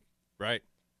last week. Right.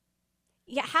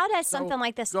 Yeah, how does something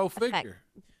like this go affect figure.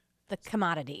 the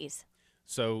commodities?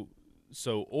 So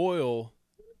oil,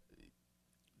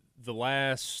 the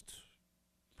last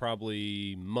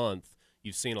probably month,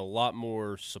 you've seen a lot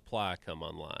more supply come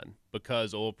online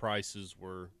because oil prices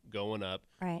were going up.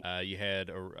 Right. You had,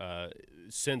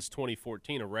 since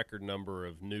 2014, a record number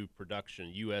of new production,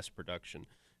 U.S. production,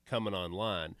 coming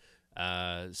online.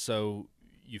 So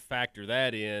you factor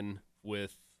that in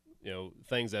with,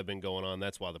 things that have been going on.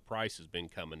 That's why the price has been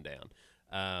coming down.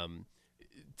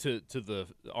 To the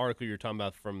article you're talking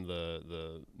about from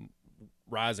the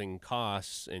rising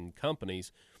costs in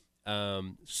companies,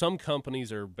 some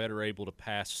companies are better able to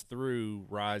pass through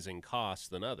rising costs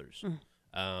than others.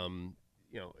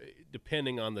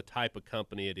 Depending on the type of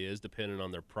company it is, depending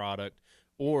on their product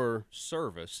or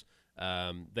service,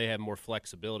 they have more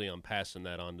flexibility on passing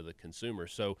that on to the consumer.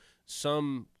 So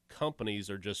some companies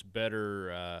are just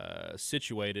better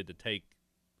situated to take,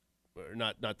 or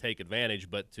not take advantage,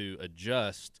 but to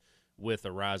adjust with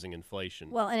a rising inflation.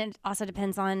 Well, and it also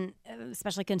depends on,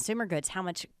 especially consumer goods, how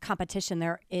much competition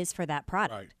there is for that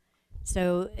product. Right.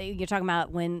 So you're talking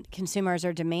about when consumers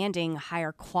are demanding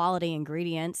higher quality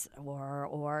ingredients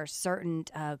or certain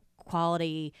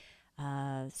quality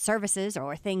services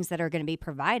or things that are going to be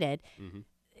provided. Mm-hmm.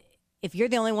 If you're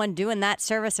the only one doing that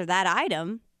service or that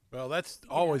item. Well, that's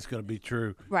always going to be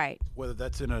true. Right. Whether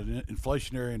that's in an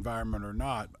inflationary environment or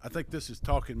not. I think this is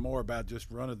talking more about just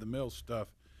run-of-the-mill stuff,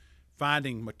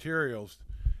 finding materials.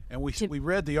 And we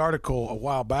read the article a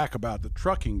while back about the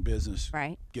trucking business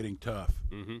getting tough.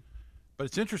 Mm-hmm. But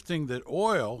it's interesting that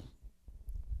oil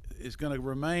is going to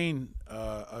remain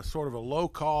a sort of a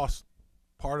low-cost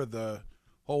part of the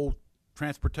whole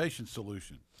transportation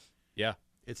solution. Yeah.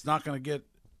 It's not going to get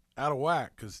out of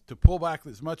whack because to pull back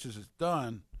as much as it's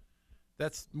done,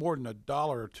 that's more than $1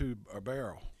 or $2 a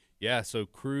barrel. Yeah, so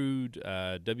crude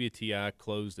WTI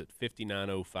closed at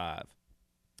 $59.05.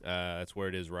 That's where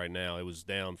it is right now. It was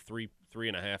down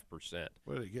 3.5%.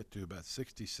 What did it get to? About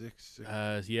 66?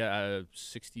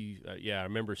 60. I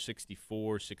remember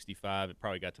 64, 65. It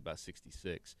probably got to about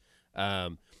 66.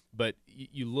 But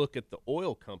you look at the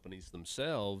oil companies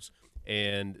themselves,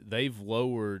 and they've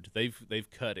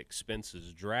cut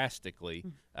expenses drastically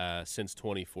since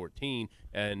 2014,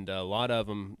 and a lot of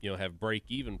them have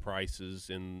break-even prices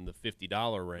in the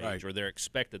 $50 range, right, or they're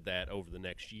expected that over the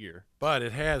next year. But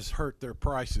it has hurt their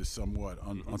prices somewhat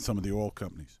on some of the oil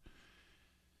companies.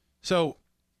 So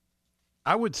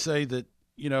I would say that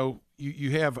you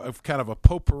have a kind of a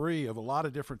potpourri of a lot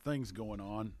of different things going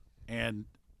on, and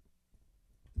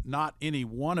not any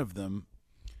one of them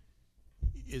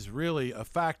is really a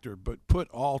factor, but put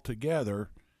all together,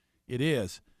 it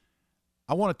is.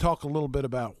 I want to talk a little bit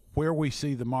about where we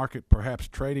see the market perhaps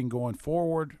trading going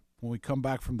forward when we come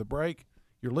back from the break.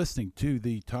 You're listening to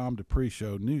the Tom Dupree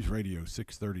Show, News Radio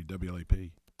 630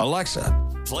 WLAP. Alexa,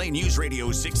 play News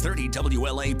Radio 630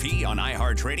 WLAP on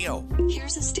iHeartRadio.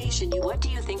 Here's a station. What do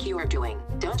you think you are doing?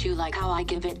 Don't you like how I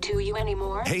give it to you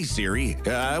anymore? Hey, Siri.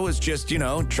 I was just,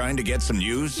 trying to get some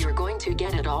news. You're going to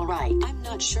get it all right. I'm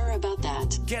not sure about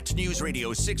that. Get News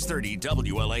Radio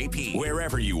 630 WLAP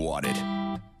wherever you want it.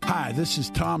 Hi, this is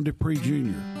Tom Dupree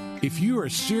Jr. If you are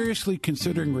seriously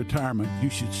considering retirement, you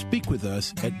should speak with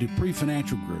us at Dupree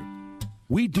Financial Group.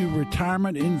 We do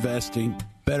retirement investing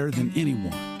better than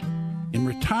anyone. In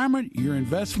retirement, your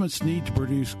investments need to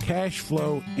produce cash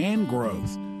flow and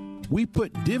growth. We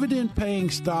put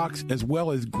dividend-paying stocks as well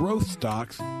as growth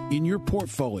stocks in your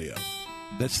portfolio.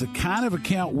 That's the kind of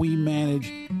account we manage,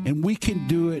 and we can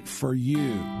do it for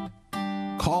you.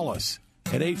 Call us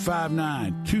at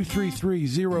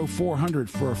 859-233-0400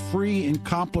 for a free and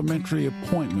complimentary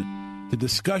appointment to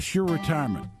discuss your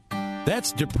retirement.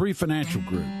 That's Dupree Financial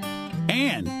Group.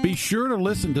 And be sure to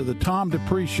listen to the Tom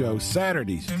Dupree Show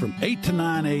Saturdays from 8 to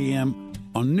 9 a.m.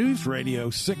 on News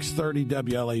Radio 630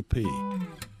 WLAP.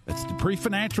 That's Dupree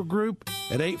Financial Group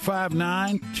at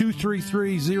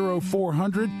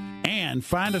 859-233-0400, and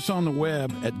find us on the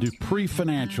web at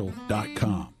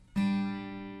dupreefinancial.com.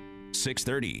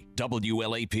 630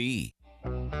 WLAP.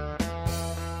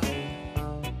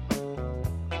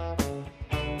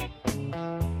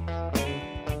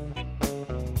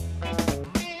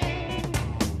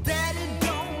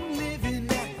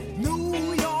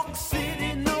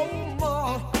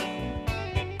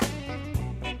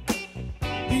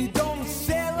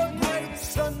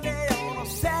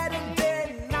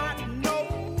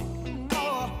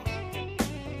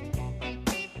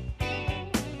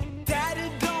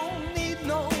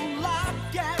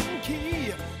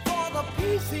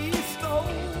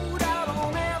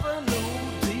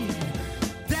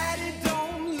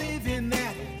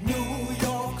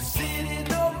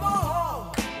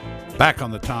 Back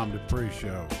on the Tom Dupree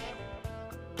Show.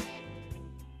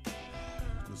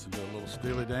 Listen to a little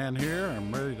Steely Dan here.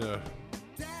 I'm ready to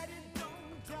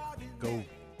go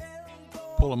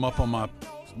pull him up on my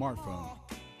smartphone.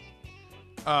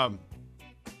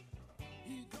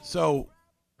 So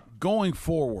going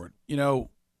forward,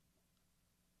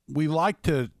 we like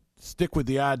to stick with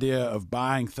the idea of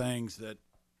buying things that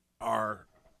are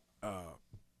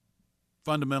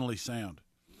fundamentally sound.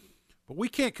 But we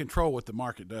can't control what the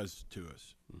market does to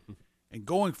us. Mm-hmm. And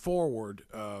going forward,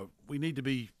 we need to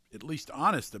be at least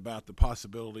honest about the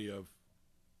possibility of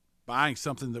buying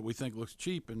something that we think looks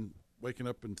cheap and waking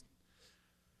up and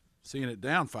seeing it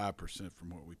down 5%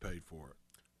 from what we paid for it.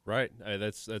 Right.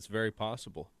 That's very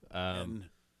possible. And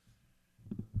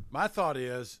my thought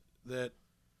is that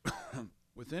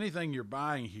with anything you're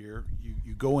buying here,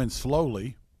 you go in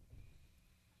slowly.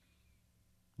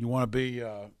 You want to be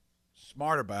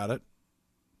smart about it,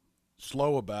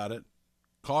 slow about it,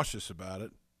 cautious about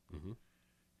it, mm-hmm.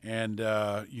 and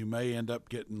you may end up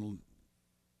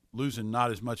losing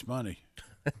not as much money.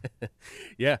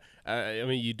 Yeah, I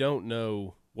mean, you don't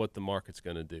know what the market's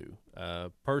going to do.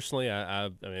 Personally, I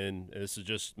mean, this is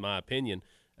just my opinion,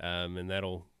 and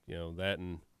that'll, that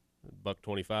and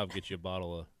 $1.25 get you a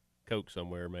bottle of Coke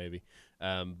somewhere maybe.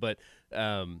 But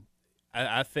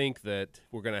I think that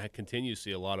we're going to continue to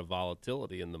see a lot of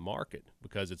volatility in the market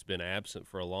because it's been absent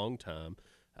for a long time.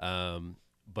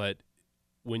 But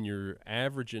when you're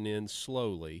averaging in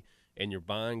slowly and you're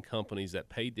buying companies that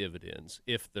pay dividends,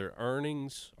 if their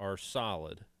earnings are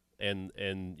solid and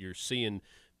you're seeing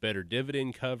better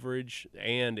dividend coverage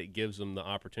and it gives them the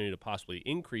opportunity to possibly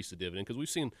increase the dividend, because we've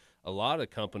seen a lot of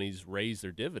companies raise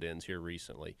their dividends here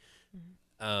recently.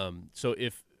 Mm-hmm. So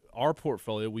if our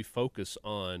portfolio, we focus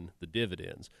on the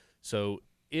dividends. So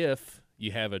if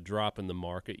you have a drop in the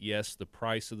market, yes, the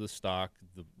price of the stock,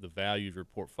 the value of your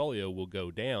portfolio will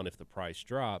go down if the price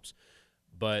drops.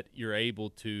 but you're able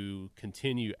to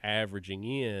continue averaging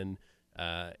in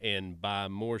and buy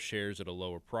more shares at a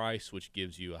lower price, which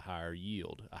gives you a higher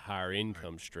yield, a higher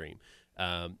income stream.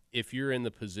 If you're in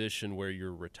the position where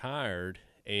you're retired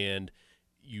and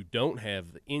you don't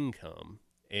have the income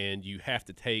and you have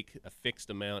to take a fixed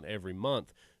amount every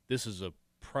month, this is a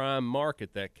prime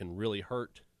market that can really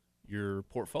hurt your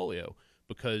portfolio,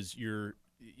 because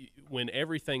when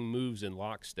everything moves in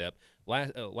lockstep.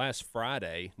 Last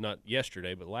Friday, not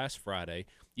yesterday, but last Friday,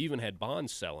 you even had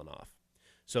bonds selling off.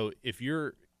 So if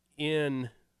your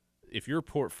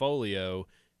portfolio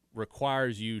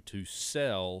requires you to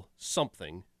sell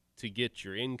something to get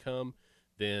your income,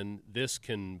 then this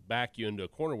can back you into a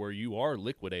corner where you are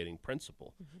liquidating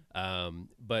principal.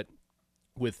 But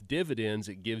with dividends,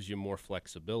 it gives you more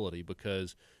flexibility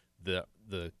because the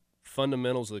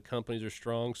fundamentals of the companies are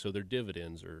strong, so their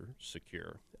dividends are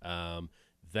secure.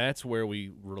 That's where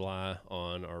we rely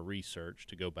on our research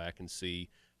to go back and see,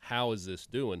 how is this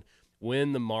doing?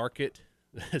 When the market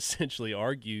essentially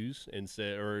argues and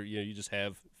say, or you just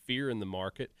have fear in the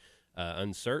market,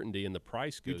 uncertainty, and the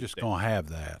price goes down. You're just going to have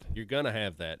that. You're going to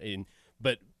have that.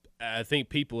 But I think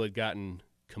people had gotten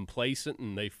complacent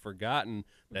and they've forgotten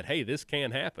that, hey, this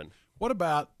can happen. What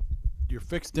about your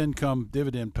fixed income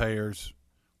dividend payers?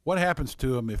 What happens to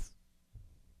them if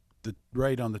the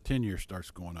rate on the 10-year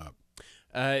starts going up?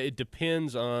 It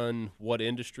depends on what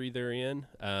industry they're in.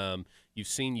 You've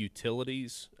seen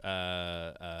utilities,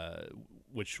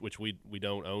 which we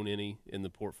don't own any in the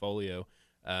portfolio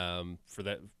for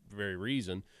that very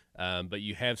reason. But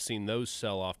you have seen those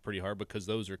sell off pretty hard because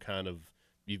those are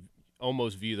you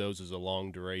almost view those as a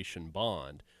long duration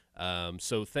bond.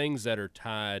 So things that are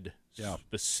tied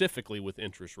specifically with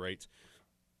interest rates,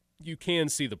 you can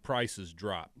see the prices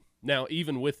drop. Now,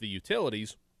 even with the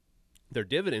utilities, their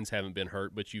dividends haven't been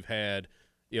hurt, but you've had,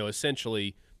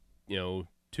 essentially, 2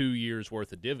 years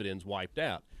worth of dividends wiped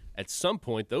out. At some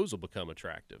point, those will become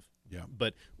attractive. Yeah.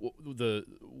 But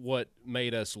what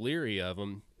made us leery of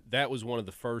them, that was one of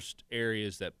the first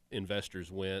areas that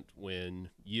investors went when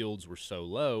yields were so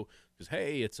low, because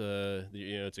hey, it's a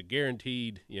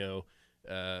guaranteed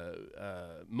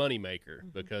money maker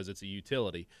because it's a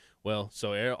utility. Well,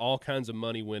 so all kinds of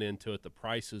money went into it. The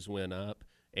prices went up,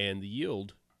 and the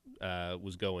yield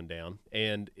was going down,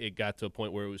 and it got to a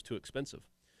point where it was too expensive.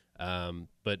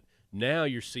 But now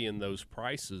you're seeing those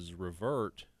prices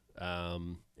revert,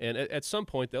 and at some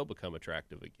point they'll become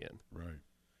attractive again. Right.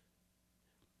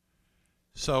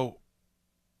 So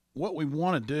what we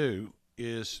want to do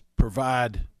is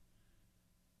provide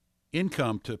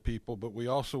income to people, but we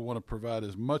also want to provide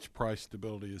as much price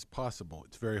stability as possible.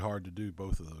 It's very hard to do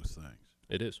both of those things.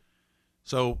 It is.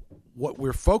 So what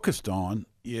we're focused on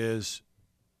is,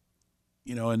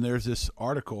 and there's this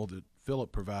article that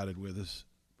Philip provided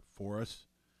for us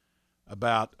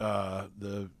about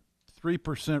the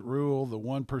 3% rule, the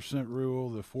 1% rule,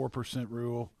 the 4%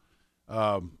 rule.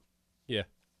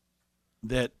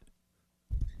 That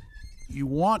you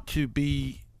want to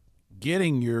be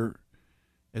getting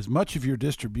as much of your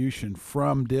distribution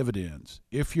from dividends.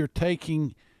 If you're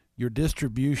taking your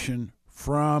distribution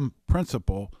from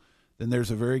principal, then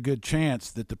there's a very good chance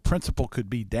that the principal could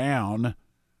be down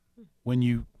when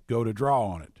you go to draw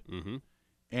on it. Mm-hmm.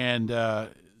 And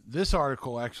this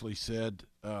article actually said,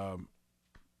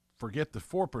 forget the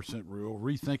 4% rule,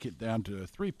 rethink it down to a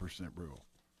 3% rule.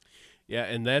 Yeah,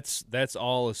 and that's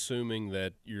all assuming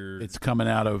that it's coming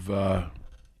out of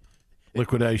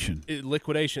liquidation.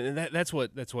 Liquidation, and that's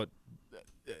what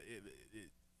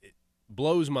it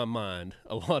blows my mind.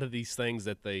 A lot of these things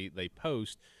that they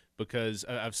post, because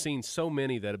I've seen so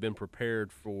many that have been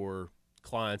prepared for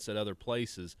clients at other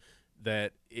places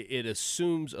that it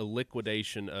assumes a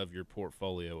liquidation of your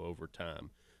portfolio over time,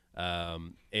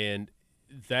 and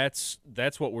that's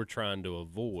what we're trying to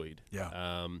avoid.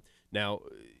 Yeah. Now,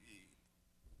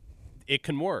 it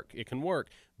can work,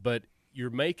 but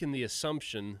you're making the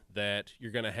assumption that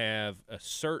you're going to have a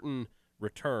certain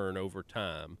return over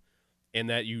time, and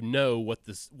that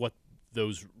what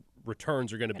those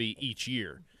returns are going to be each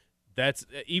year. That's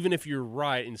even if you're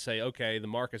right and say, okay, the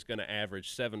market's going to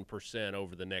average 7%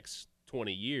 over the next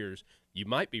 20 years, you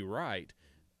might be right,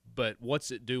 but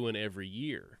what's it doing every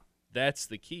year? That's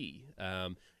the key,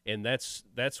 and that's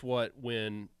what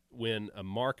when a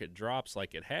market drops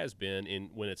like it has been,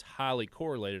 when it's highly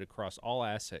correlated across all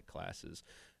asset classes,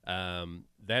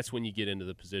 that's when you get into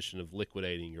the position of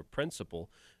liquidating your principal,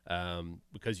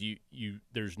 because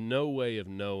there's no way of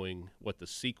knowing what the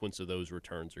sequence of those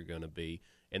returns are going to be,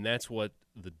 and that's what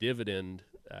the dividend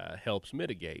helps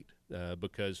mitigate,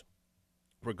 because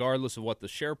regardless of what the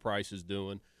share price is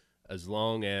doing, as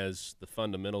long as the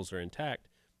fundamentals are intact,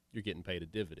 you're getting paid a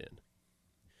dividend.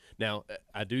 Now,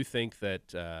 I do think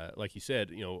that, like you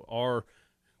said, our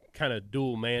kind of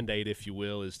dual mandate, if you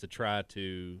will, is to try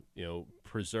to,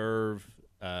 preserve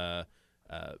or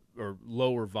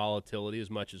lower volatility as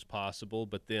much as possible,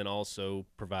 but then also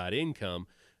provide income.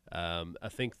 I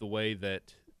think the way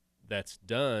that that's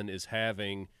done is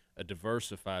having a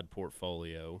diversified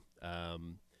portfolio,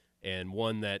 and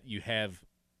one that you have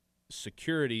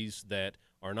securities that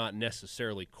are not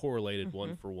necessarily correlated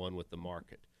one for one with the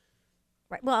market.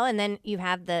 Right. Well, and then you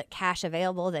have the cash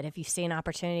available that if you see an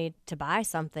opportunity to buy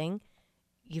something,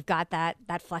 you've got that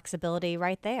flexibility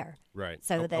right there. Right.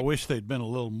 So I wish they'd been a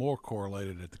little more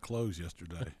correlated at the close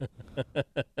yesterday.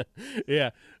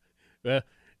 Yeah. Well,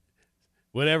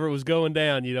 whenever it was going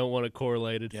down, you don't want it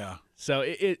correlated. Yeah. So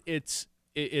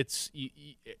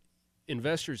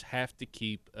investors have to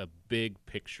keep a big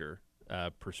picture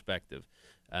perspective.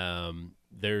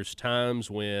 There's times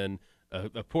when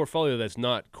a portfolio that's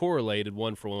not correlated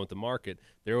one for one with the market,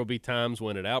 there will be times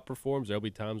when it outperforms, there will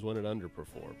be times when it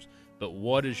underperforms. But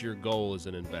what is your goal as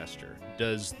an investor?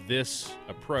 Does this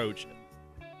approach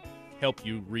help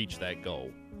you reach that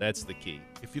goal? That's the key.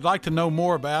 If you'd like to know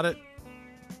more about it,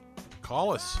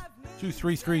 call us,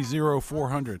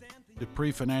 233-0400,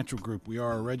 Dupree Financial Group. We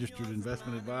are a registered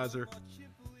investment advisor.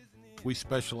 We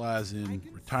specialize in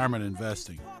retirement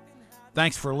investing.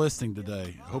 Thanks for listening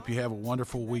today. I hope you have a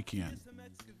wonderful weekend.